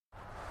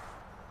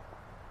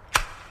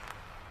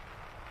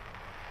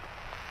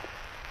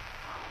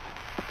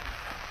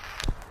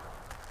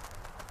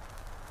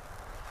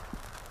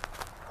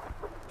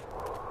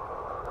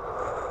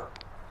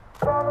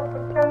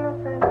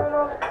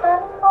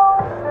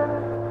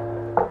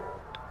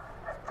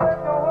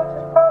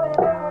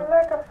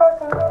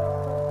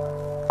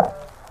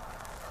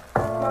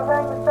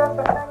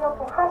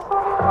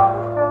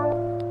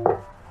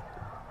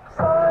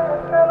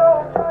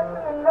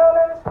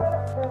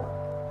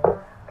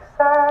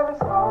Hey,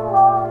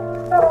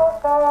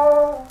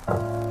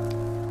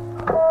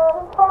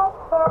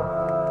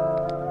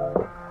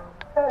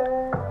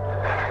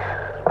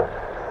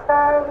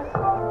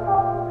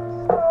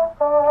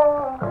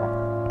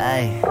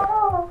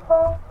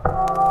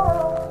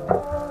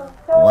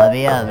 what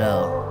be up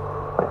though?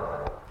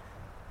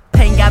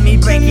 Pain got me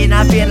breaking,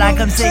 I feel like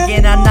I'm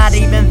sinking. I'm not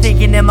even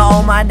thinking in my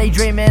own mind, they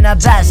dreaming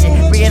about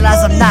shit.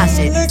 Realize I'm not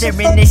shit,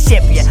 steering this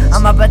ship, yeah,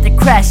 I'm about to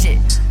crash it.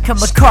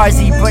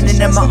 Kamikaze,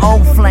 burning in my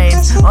own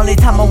flames. Only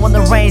time I won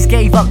the reins,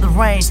 gave up the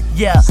reins,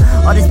 yeah.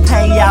 All this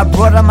pain, yeah, I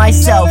brought on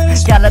myself.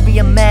 Gotta be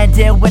a man,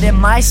 deal with it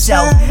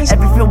myself.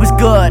 Everything was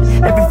good,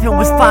 everything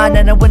was fine,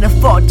 and I went and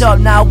fucked up,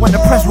 now I wanna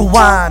press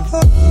rewind.